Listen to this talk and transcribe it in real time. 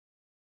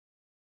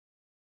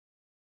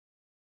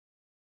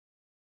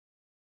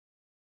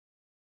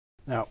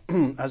Now,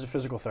 as a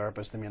physical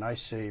therapist, I mean, I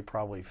see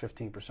probably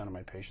 15% of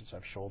my patients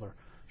have shoulder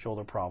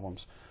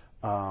problems.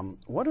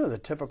 What are the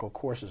typical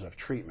courses of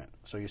treatment?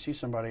 So you see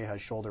somebody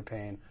has shoulder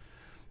pain.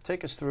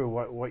 Take us through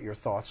what your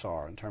thoughts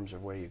are in terms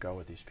of where you go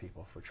with these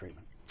people for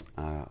treatment.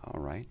 All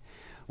right.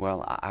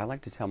 Well, I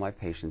like to tell my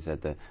patients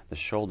that the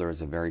shoulder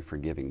is a very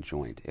forgiving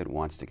joint. It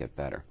wants to get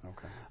better.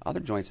 Okay. Other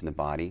joints in the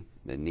body,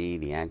 the knee,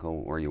 the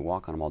ankle, where you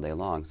walk on them all day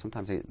long,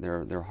 sometimes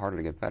they're harder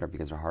to get better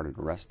because they're harder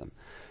to rest them.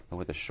 But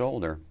with the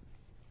shoulder,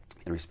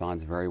 it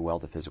responds very well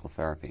to physical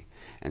therapy.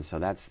 And so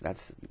that's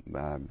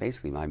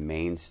basically my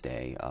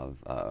mainstay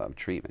of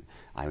treatment.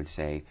 I would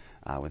say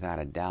without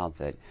a doubt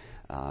that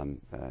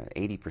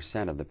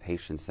 80% of the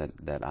patients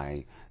that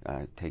I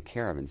take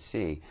care of and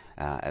see,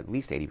 at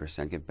least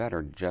 80% get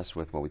better just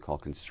with what we call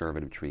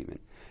conservative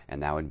treatment.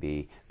 And that would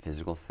be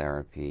physical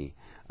therapy,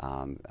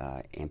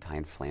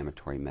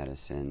 anti-inflammatory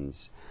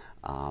medicines,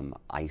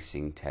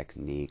 icing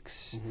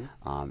techniques,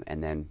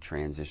 and then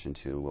transition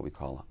to what we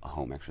call a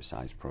home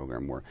exercise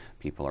program where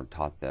people are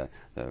taught the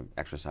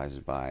exercises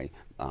by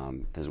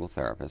physical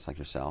therapists like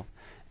yourself,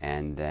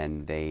 and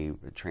then they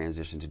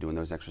transition to doing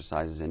those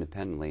exercises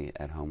independently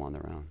at home on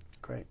their own.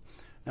 Great.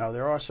 Now,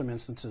 there are some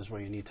instances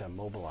where you need to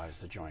immobilize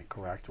the joint,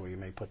 correct? Where you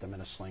may put them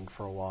in a sling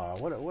for a while.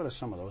 What are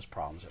some of those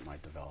problems that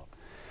might develop?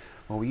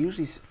 Well, we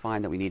usually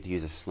find that we need to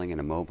use a sling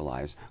and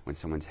immobilize when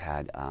someone's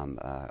had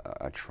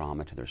a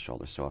trauma to their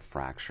shoulder, so a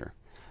fracture.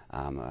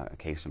 A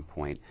case in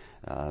point,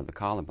 the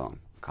collarbone.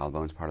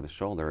 Collarbone is part of the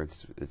shoulder.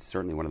 It's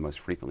certainly one of the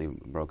most frequently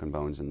broken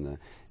bones in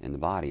the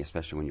body,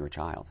 especially when you're a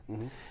child.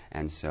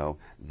 And so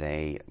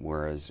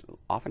whereas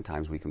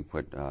oftentimes we can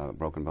put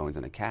broken bones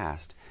in a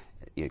cast,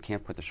 you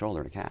can't put the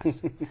shoulder in a cast.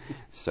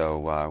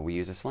 So we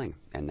use a sling,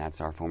 and that's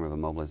our form of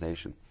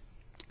immobilization.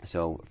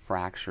 So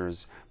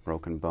fractures,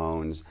 broken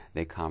bones,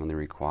 they commonly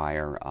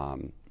require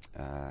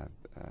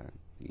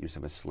use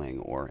of a sling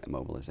or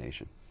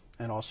immobilization.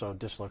 And also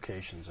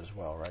dislocations as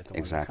well, right? The ones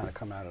Exactly. that kind of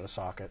come out of the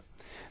socket.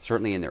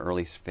 Certainly in the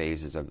early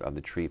phases of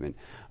the treatment,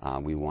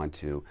 we want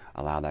to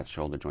allow that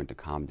shoulder joint to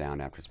calm down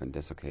after it's been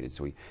dislocated.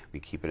 So we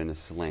keep it in a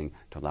sling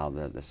to allow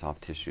the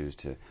soft tissues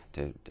to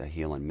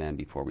heal and mend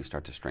before we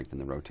start to strengthen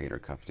the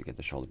rotator cuff to get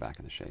the shoulder back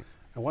into shape.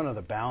 And one of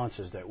the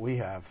balances that we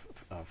have,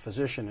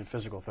 physician and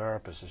physical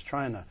therapist, is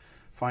trying to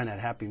find that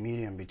happy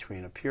medium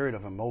between a period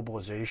of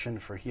immobilization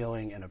for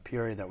healing and a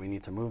period that we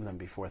need to move them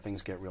before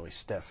things get really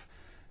stiff.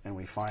 And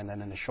we find that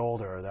in the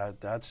shoulder,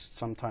 that's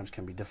sometimes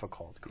can be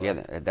difficult.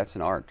 Correct? Yeah, that's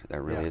an art.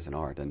 That really is an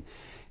art, and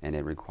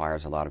it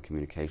requires a lot of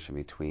communication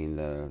between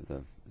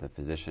the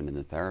physician and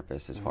the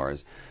therapist as far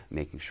as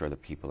making sure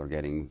that people are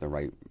getting the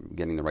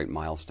right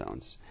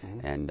milestones.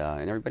 And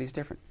everybody's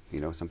different. You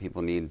know, some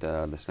people need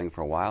the sling for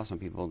a while. Some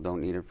people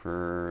don't need it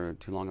for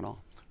too long at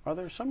all. Are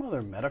there some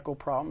other medical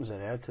problems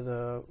that add to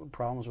the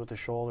problems with the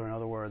shoulder? In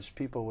other words,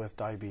 people with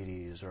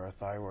diabetes or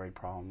thyroid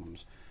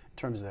problems, in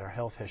terms of their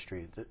health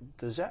history,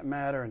 does that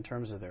matter in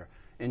terms of their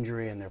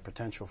injury and their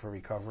potential for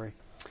recovery?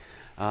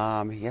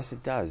 Yes,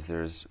 it does.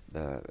 There's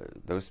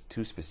those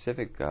two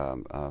specific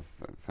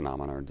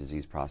phenomena or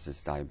disease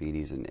process,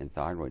 diabetes and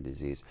thyroid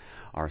disease,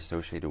 are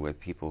associated with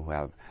people who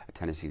have a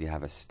tendency to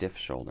have a stiff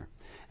shoulder.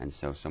 And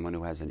so someone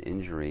who has an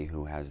injury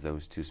who has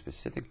those two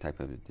specific type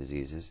of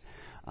diseases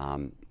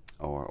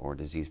or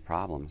disease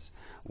problems,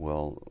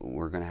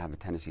 we're going to have a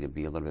tendency to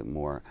be a little bit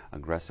more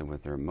aggressive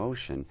with their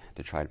motion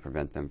to try to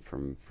prevent them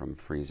from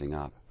freezing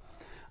up.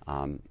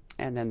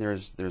 And then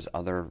there's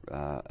other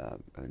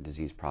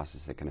disease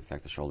processes that can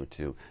affect the shoulder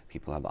too.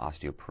 People have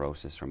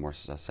osteoporosis, are more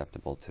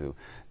susceptible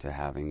to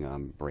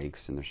having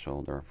breaks in the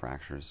shoulder or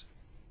fractures,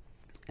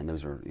 and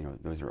those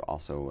are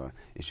also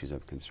issues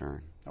of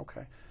concern.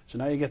 Okay, so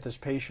now you get this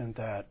patient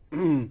that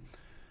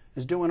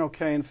is doing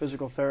okay in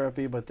physical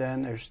therapy, but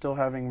then they're still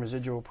having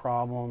residual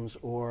problems,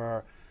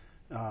 or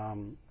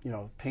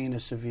pain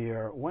is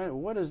severe.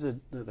 What is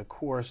the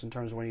course in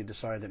terms of when you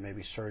decide that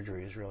maybe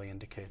surgery is really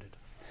indicated?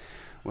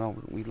 Well,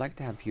 we'd like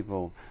to have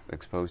people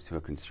exposed to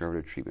a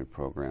conservative treatment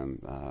program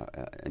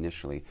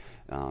initially,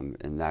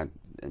 and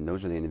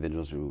those are the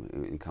individuals who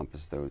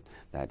encompass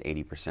that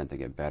 80% that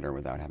get better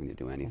without having to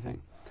do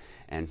anything.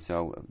 And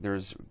so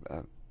there's,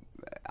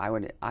 I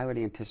would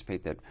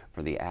anticipate that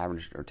for the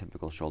average or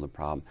typical shoulder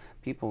problem,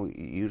 people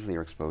usually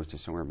are exposed to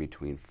somewhere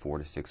between 4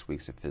 to 6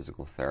 weeks of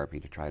physical therapy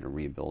to try to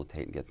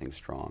rehabilitate and get things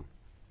strong.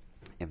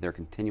 If they're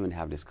continuing to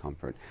have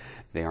discomfort,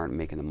 they aren't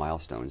making the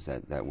milestones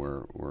that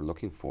we're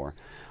looking for,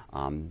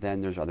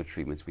 then there's other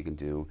treatments we can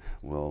do.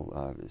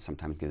 We'll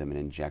sometimes give them an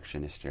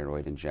injection, a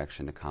steroid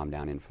injection to calm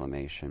down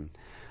inflammation.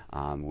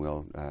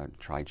 We'll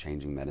try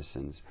changing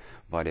medicines.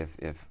 But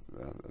if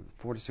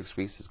 4 to 6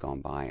 weeks has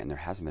gone by and there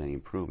hasn't been any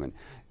improvement,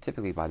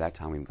 typically by that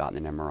time we've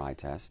gotten an MRI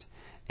test,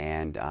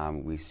 and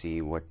we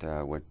see why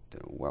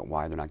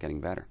they're not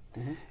getting better.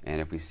 And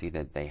if we see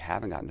that they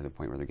haven't gotten to the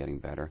point where they're getting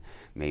better,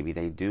 maybe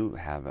they do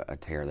have a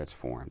tear that's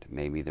formed.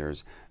 Maybe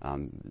there's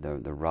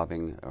the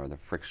rubbing or the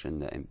friction,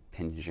 the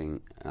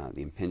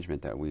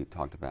impingement that we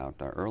talked about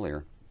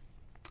earlier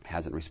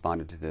hasn't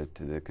responded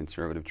to the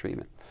conservative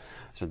treatment.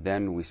 So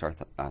then we start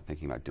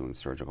thinking about doing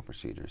surgical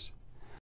procedures.